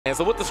And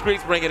so what the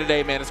Screeks bringing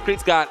today, man? The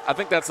Screeks got, I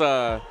think that's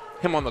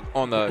him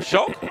on the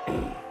show.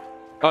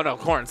 Oh no,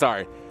 Corrin,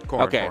 sorry.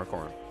 Corrin, okay.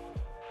 Corrin.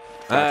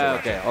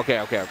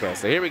 Okay.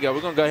 So here we go.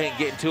 We're gonna go ahead and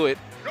get into it.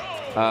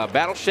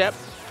 Battle Shep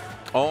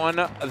on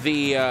the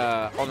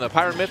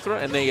Pyra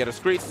Mythra, and then the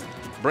Screeks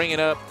bringing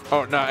up.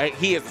 Oh no,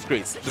 he is the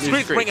Screeks. The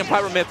Screeks bringing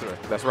Pyra Mythra.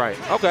 That's right.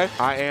 Okay.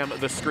 I am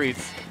the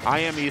Screeks. I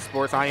am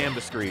esports. I am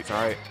the Screeks. All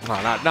right.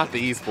 No, not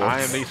the esports. I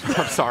am the esports.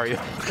 I'm sorry.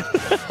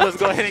 Let's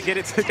go ahead and get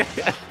it to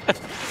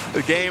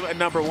the game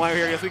number 1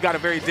 here. Yes, we got a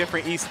very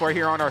different esport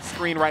here on our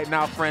screen right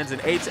now, friends.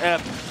 And HF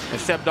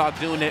and ShepDog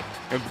doing it.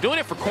 And doing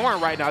it for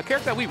Corrin right now. A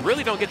character that we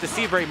really don't get to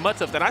see very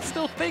much of that I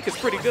still think is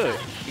pretty good.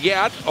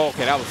 Yeah.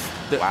 Okay, that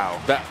was wow.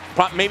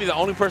 Maybe the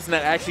only person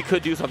that actually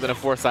could do something in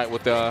Foresight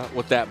with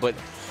that, but.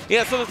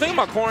 Yeah, so the thing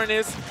about Corrin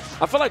is,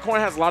 I feel like Corrin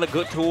has a lot of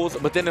good tools,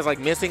 but then there's like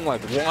missing like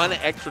one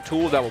extra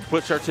tool that will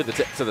push her to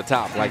the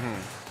top. Like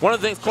one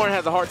of the things Corrin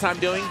has a hard time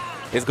doing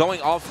is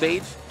going off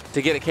stage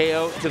to get a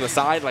KO to the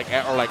side, or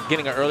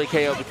getting an early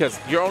KO, because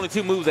your only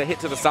 2 moves that hit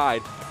to the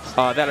side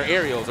that are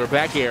aerials or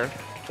back air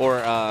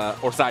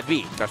or side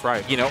B. That's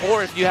right. You know,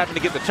 or if you happen to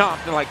get the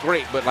chomp, then like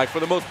great, but like for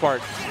the most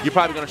part, you're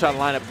probably going to try to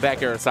line up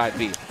back air or side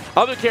B.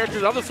 Other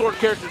sword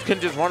characters can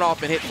just run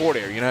off and hit forward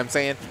air, you know what I'm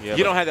saying? Yeah,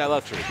 you don't have that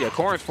luxury. Yeah,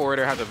 Corrin's forward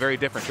air has a very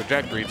different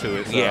trajectory to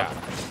it. So. Yeah,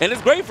 and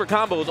it's great for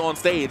combos on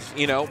stage,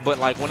 you know, but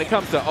like when it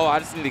comes to, I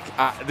just need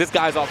to, this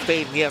guy's off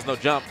stage and he has no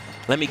jump,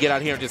 let me get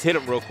out here and just hit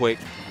him real quick.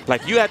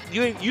 Like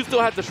you still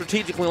have to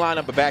strategically line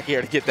up a back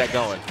air to get that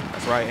going.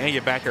 That's right, and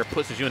your back air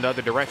pushes you in the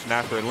other direction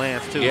after it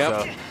lands too. Yep.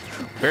 So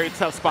very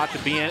tough spot to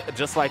be in,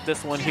 just like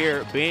this one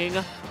here. Being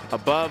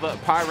above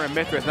Pyra and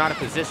Mythra is not a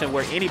position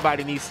where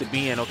anybody needs to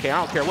be in, okay?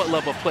 I don't care what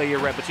level of play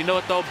you're at, but you know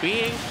what though?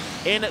 Being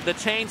in the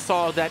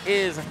chainsaw that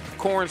is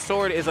Corrin's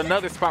sword is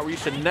another spot where you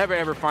should never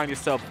ever find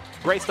yourself.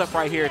 Great stuff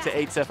right here to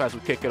HF as we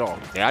kick it off.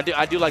 Yeah,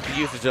 I do like the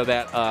usage of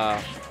that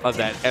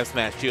F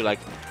smash too. Like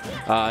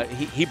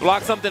he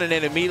blocked something and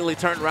then immediately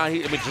turned around.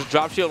 Just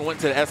drop shield and went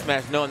to the F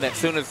smash, knowing that as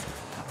soon as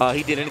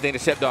he did anything to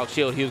ShepDog's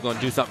shield, he was going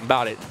to do something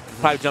about it.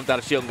 Probably jumped out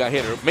of shield and got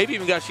hit, or maybe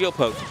even got shield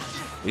poked.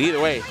 But either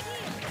way,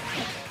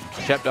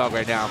 ShepDog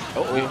right now.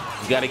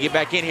 You got to get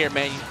back in here,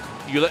 man.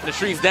 You're letting the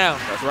streets down.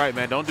 That's right,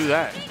 man. Don't do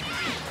that.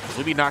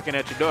 We'll be knocking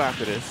at your door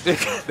after this.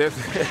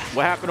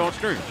 What happened on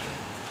stream?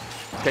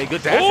 Okay,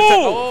 good dash.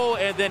 Oh,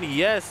 and then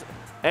yes,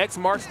 X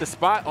marks the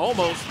spot.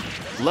 Almost.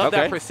 Love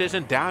that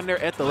precision down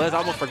there at the ledge. I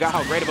almost forgot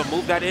how great of a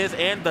move that is,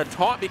 and the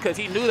taunt because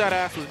he knew that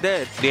ass was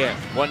dead. Yeah,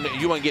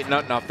 you wouldn't get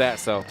nothing off that.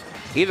 So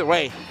either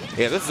way,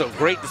 yeah, this is a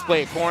great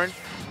display of Corrin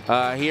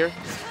here.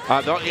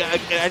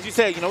 As you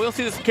said, you know, we don't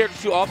see this character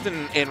too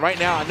often, and right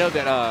now I know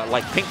that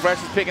like Pink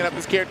Fresh is picking up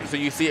this character, so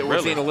you see it.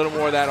 We're seeing a little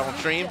more of that on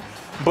stream.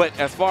 But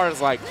as far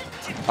as like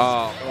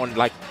on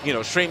like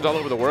streams all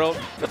over the world,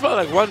 there's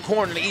probably like one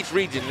Corrin in each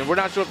region, and we're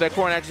not sure if that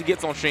Corrin actually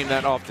gets on stream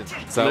that often.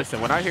 So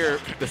listen, when I hear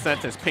the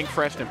sentence Pink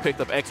Fresh and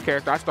picked up X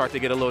character, I start to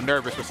get a little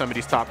nervous for some of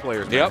these top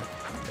players. Man. Yep,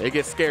 it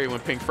gets scary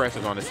when Pink Fresh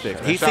is on the stick.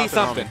 He sees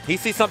something. He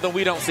sees something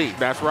we don't see.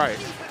 That's right.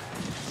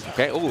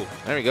 Okay. Ooh,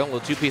 there we go. A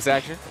little 2-piece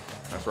action.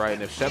 That's right,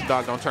 and if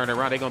ShepDog don't turn it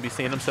around, they're going to be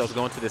seeing themselves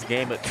going to this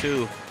game at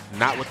 2,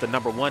 not with the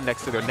number 1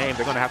 next to their name.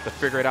 They're going to have to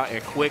figure it out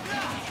and quick.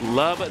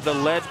 Love the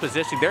ledge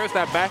position. There's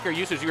that backer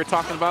usage you were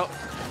talking about.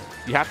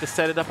 You have to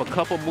set it up a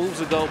couple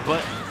moves ago,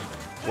 but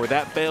where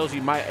that fails,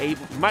 you might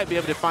be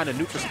able to find a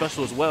neutral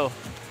special as well.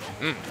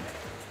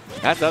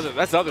 That's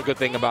the other good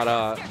thing about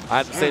I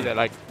have to say that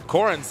like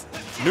Corrin's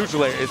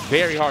neutral air is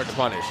very hard to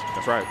punish.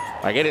 That's right.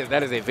 Like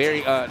that is a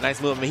very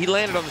nice move. I mean, he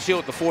landed on the shield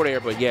with the forward air,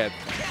 but yeah,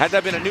 had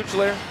that been a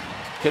neutral air,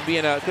 could be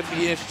an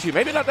issue.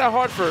 Maybe not that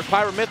hard for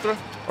Pyra Mythra,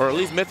 or at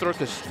least Mythra,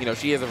 because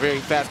she is a very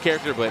fast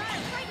character. But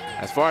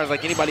as far as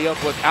like anybody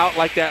else was out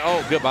like that,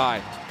 oh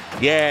goodbye.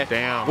 Yeah,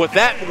 damn. With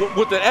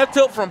the F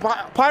tilt from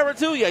Pyra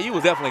too, yeah, you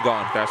was definitely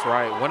gone. That's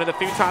right. One of the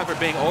few times where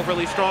being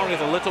overly strong is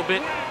a little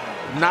bit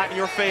not in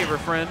your favor,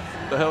 friend.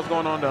 What the hell's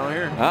going on down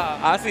here?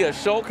 I see a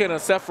Shulk and a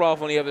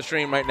Sephiroth on the other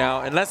stream right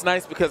now, and that's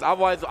nice because I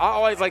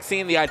always like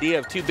seeing the idea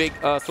of 2 big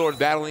swords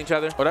battling each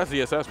other. Oh, that's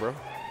ZSS, bro.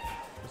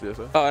 That's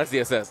ZSS. Oh, that's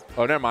ZSS.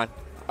 Oh, never mind.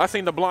 I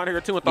seen the blonde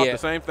hair too and thought the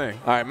same thing.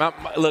 All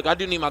right, look, I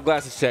do need my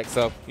glasses checked,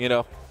 so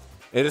it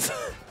is.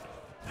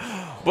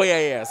 But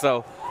yeah.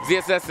 So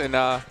ZSS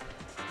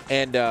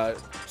and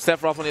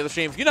Sephiroth on the other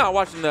stream. If you're not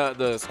watching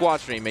the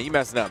squad stream, man, you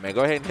messing up, man.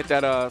 Go ahead and hit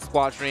that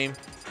squad stream,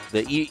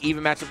 the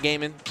even matchup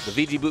gaming, the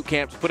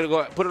VGBootCamp. Just put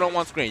it on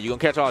one screen. You're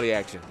gonna catch all the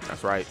action.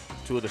 That's right.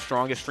 2 of the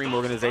strongest stream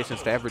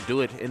organizations to ever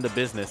do it in the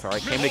business. All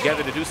right, came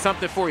together to do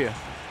something for you.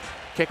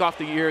 Kick off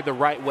the year the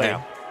right way.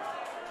 Damn.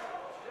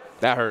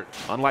 That hurt.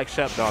 Unlike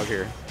ShepDog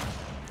here.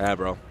 Yeah,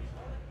 bro.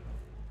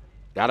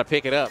 Gotta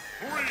pick it up.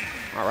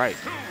 All right.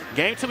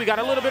 Game 2, we got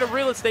a little bit of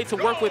real estate to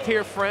work with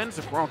here, friends.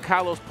 We're on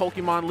Kylo's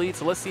Pokemon lead,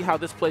 so let's see how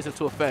this plays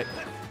into effect.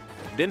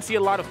 Didn't see a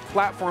lot of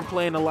platform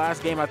play in the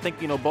last game. I think,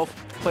 both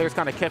players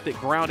kind of kept it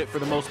grounded for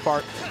the most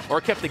part,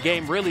 or kept the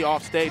game really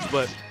off stage,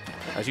 but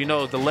as you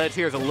know, the ledge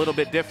here is a little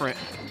bit different.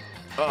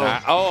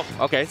 Oh,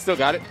 okay, still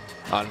got it.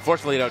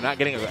 Unfortunately, though, not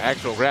getting an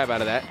actual grab out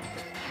of that.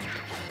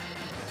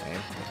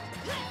 And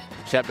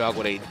ShepDog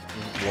with a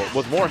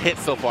with more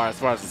hits so far as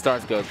the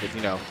starts goes. But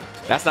you know,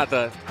 that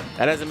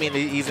doesn't mean that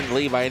he's in the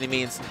lead by any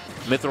means.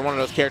 Mythra, one of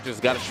those characters,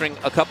 got to string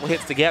a couple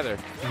hits together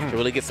to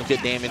really get some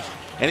good damage.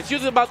 And it's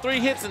usually about 3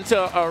 hits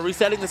until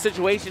resetting the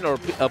situation or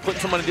putting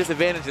someone at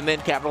disadvantage and then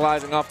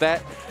capitalizing off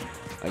that.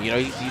 You know,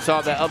 you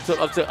saw that up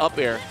to up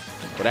air,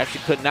 but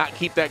actually could not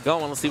keep that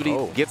going. Let's see what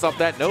he gets off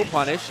that. No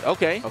punish.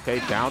 Okay. Okay,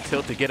 down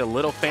tilt to get a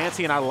little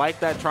fancy, and I like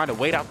that. Trying to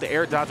wait out the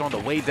air dodge on the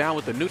way down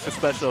with the neutral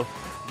special.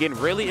 Getting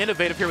really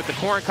innovative here with the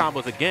Corrin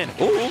combos again.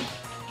 Ooh.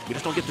 We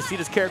just don't get to see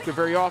this character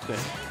very often.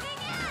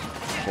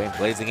 Okay,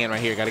 blazing in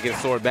right here. Got to get a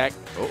sword back.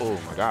 Oh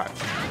my God.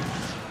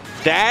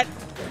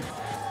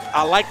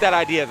 I like that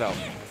idea though.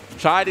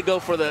 Try to go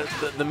for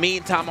the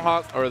mean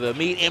tomahawk or the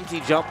mean empty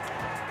jump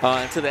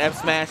into the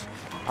F smash.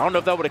 I don't know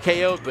if that would have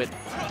KO'd, but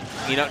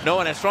you know,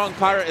 knowing as strong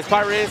Pyra as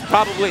Pyra is,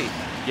 probably.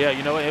 Yeah,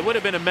 you know, it would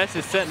have been a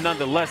message sent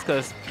nonetheless,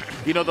 because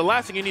you know the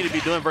last thing you need to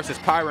be doing versus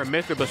Pyra and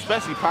Mythra, but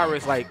especially Pyra,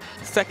 is like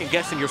second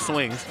guessing your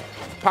swings.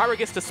 Pyra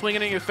gets to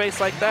swinging in your face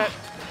like that.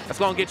 That's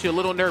gonna get you a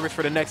little nervous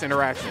for the next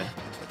interaction.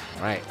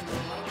 Right.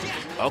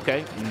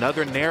 Okay,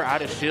 another nair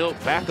out of shield,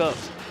 back up.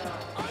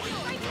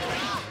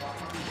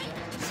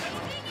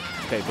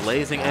 Okay,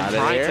 blazing and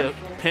trying to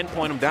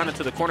pinpoint him down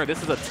into the corner.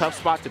 This is a tough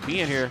spot to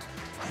be in here.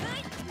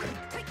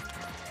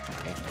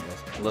 Okay,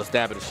 a little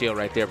stab at the shield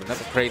right there, but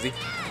nothing crazy.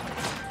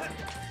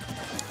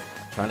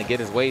 Trying to get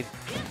his way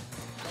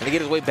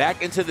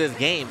back into this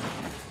game.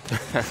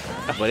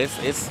 But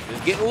it's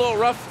getting a little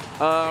rough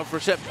for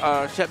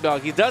ShepDog.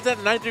 He does have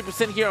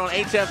 93% here on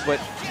HF, but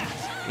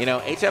you know,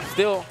 HF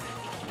still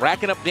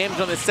racking up damage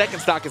on his second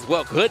stock as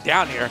well. Good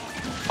down here.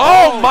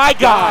 Oh my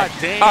God!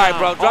 Damn. All right,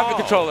 bro, drop your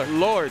controller.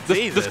 Lord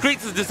Jesus. The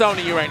streets is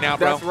disowning you right now,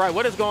 bro. That's right.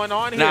 What is going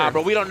on here? Nah,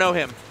 bro, we don't know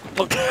him.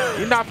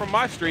 You're not from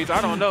my streets.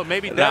 I don't know.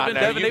 Maybe Devin,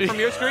 they from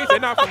your streets? They're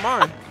not from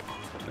mine.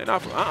 They're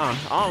not from, I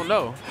don't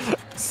know.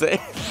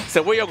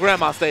 So where your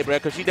grandma stay, bro?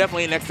 Because she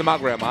definitely ain't next to my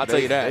grandma, I'll tell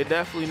you that. They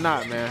definitely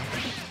not, man.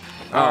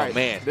 All right,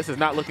 man. This is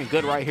not looking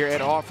good right here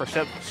at all for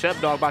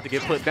ShepDog, about to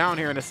get put down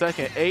here in a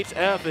second.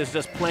 HF is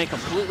just playing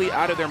completely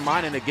out of their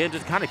mind, and again,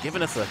 just kind of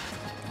giving us a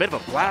bit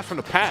of a blast from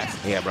the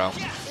past. Yeah, bro.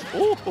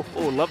 Ooh,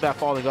 love that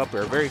falling up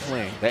there. Very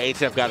clean. The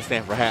HF got to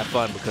stand for have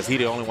fun because he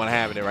the only one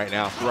having it right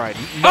now. Right.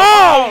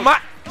 Oh, my.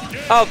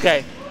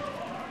 Okay.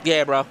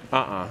 Yeah, bro.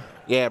 Uh-uh.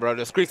 Yeah, bro.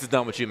 The Screech is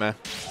done with you, man.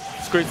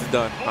 Screech is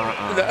done.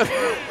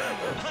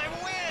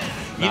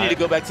 You need to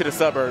go back to the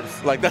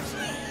suburbs. Like, that's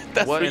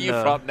where you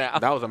from now.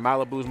 That was a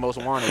Malibu's Most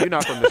Wanted. You're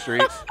not from the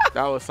streets.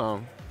 That was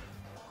some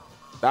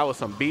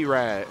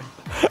B-Rad.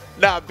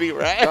 Not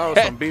B-Rad. That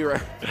was some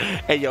B-Rad.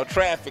 Hey, yo,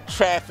 traffic.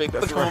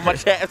 Look at my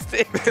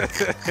chapstick.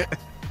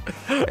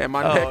 And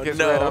my neck is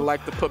red. I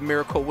like to put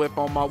Miracle Whip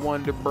on my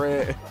Wonder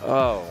Bread.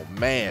 Oh,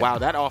 man. Wow,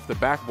 that off the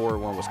backboard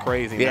one was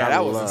crazy. Yeah, man.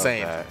 that was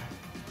insane. That.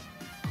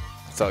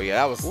 So, yeah,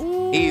 that was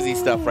easy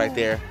stuff right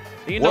there.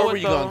 You know Where were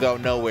you going to go?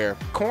 Nowhere.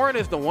 Corrin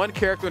is the one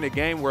character in the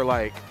game where,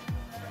 like,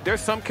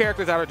 there's some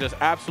characters that are just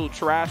absolute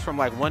trash from,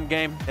 like, one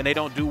game, and they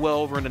don't do well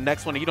over in the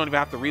next one, and you don't even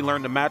have to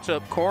relearn the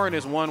matchup. Corrin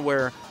is one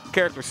where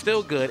character's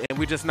still good, and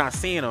we're just not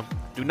seeing them.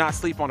 Do not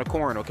sleep on a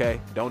Corrin,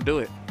 okay? Don't do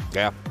it.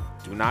 Yeah.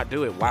 Do not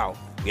do it. Wow.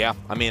 Yeah,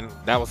 I mean,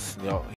 that was, you know,